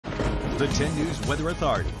The 10 News Weather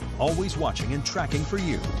Authority, always watching and tracking for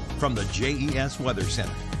you from the JES Weather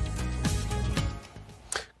Center.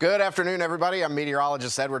 Good afternoon, everybody. I'm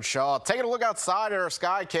meteorologist Edward Shaw. Taking a look outside at our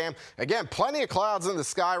sky cam. Again, plenty of clouds in the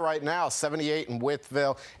sky right now. 78 in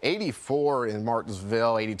Wytheville, 84 in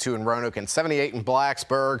Martinsville, 82 in Roanoke, and 78 in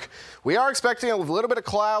Blacksburg. We are expecting a little bit of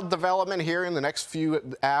cloud development here in the next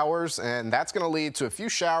few hours, and that's going to lead to a few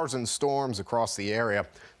showers and storms across the area.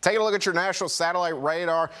 Taking a look at your national satellite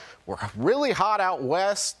radar, we're really hot out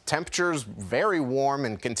west. Temperatures very warm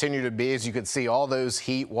and continue to be, as you can see, all those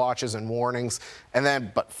heat watches and warnings. And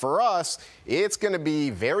then, but for us, it's going to be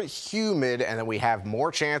very humid, and then we have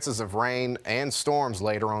more chances of rain and storms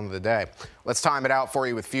later on in the day. Let's time it out for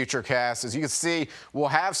you with Futurecast. As you can see, we'll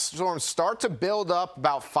have storms start to build up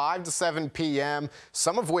about 5 to 7 p.m.,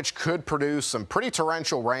 some of which could produce some pretty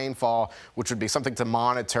torrential rainfall, which would be something to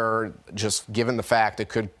monitor, just given the fact it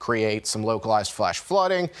could create some localized flash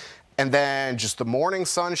flooding. And then just the morning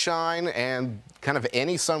sunshine and kind of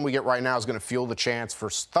any sun we get right now is going to fuel the chance for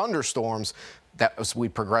thunderstorms that as we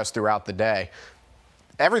progress throughout the day.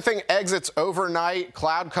 Everything exits overnight,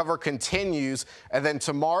 cloud cover continues, and then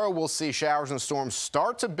tomorrow we'll see showers and storms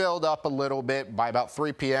start to build up a little bit by about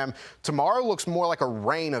 3 p.m. Tomorrow looks more like a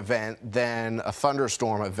rain event than a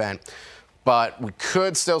thunderstorm event, but we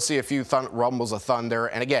could still see a few rumbles of thunder.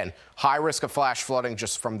 And again, high risk of flash flooding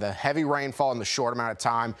just from the heavy rainfall in the short amount of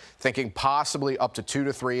time, thinking possibly up to 2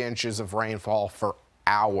 to 3 inches of rainfall for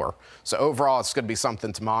hour. So overall, it's going to be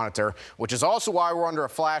something to monitor, which is also why we're under a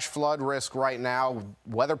flash flood risk right now.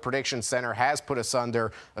 Weather Prediction Center has put us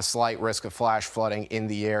under a slight risk of flash flooding in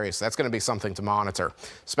the area. So that's going to be something to monitor,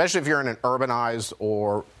 especially if you're in an urbanized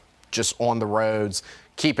or just on the roads,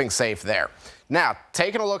 keeping safe there. Now,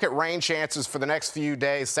 taking a look at rain chances for the next few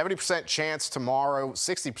days, 70% chance tomorrow,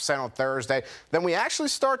 60% on Thursday. Then we actually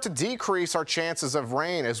start to decrease our chances of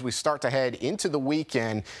rain as we start to head into the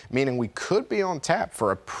weekend, meaning we could be on tap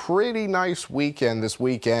for a pretty nice weekend this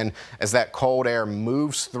weekend as that cold air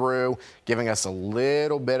moves through, giving us a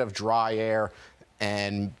little bit of dry air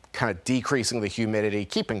and kind of decreasing the humidity,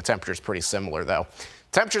 keeping temperatures pretty similar though.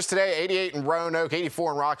 Temperatures today, 88 in Roanoke,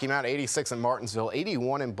 84 in Rocky Mount, 86 in Martinsville,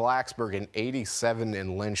 81 in Blacksburg, and 87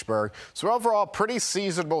 in Lynchburg. So overall, pretty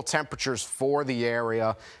seasonable temperatures for the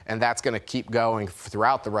area, and that's going to keep going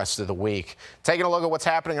throughout the rest of the week. Taking a look at what's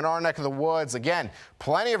happening in our neck of the woods, again,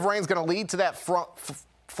 plenty of rain is going to lead to that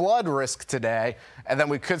flood risk today, and then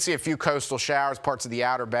we could see a few coastal showers, parts of the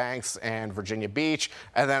Outer Banks and Virginia Beach,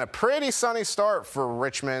 and then a pretty sunny start for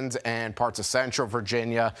Richmond and parts of central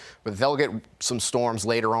Virginia, but they'll get some storms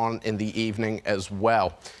later on in the evening as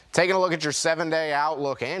well. Taking a look at your 7-day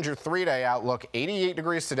outlook and your 3-day outlook, 88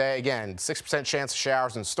 degrees today. Again, 6% chance of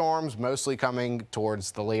showers and storms, mostly coming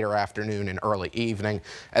towards the later afternoon and early evening.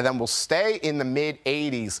 And then we'll stay in the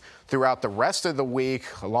mid-80s throughout the rest of the week,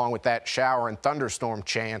 along with that shower and thunderstorm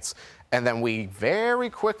chance. And then we very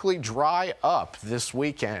quickly dry up this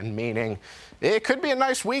weekend, meaning it could be a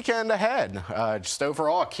nice weekend ahead. Just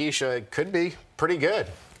overall, Keisha, it could be pretty good.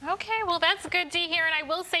 Okay, well, that's good to hear. And I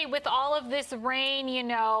will say with all of this rain, you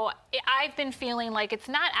know, I've been feeling like it's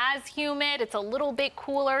not as humid. It's a little bit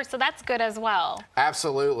cooler, so that's good as well.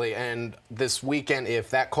 Absolutely. And this weekend, if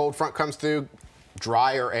that cold front comes through,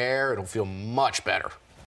 drier air, it'll feel much better.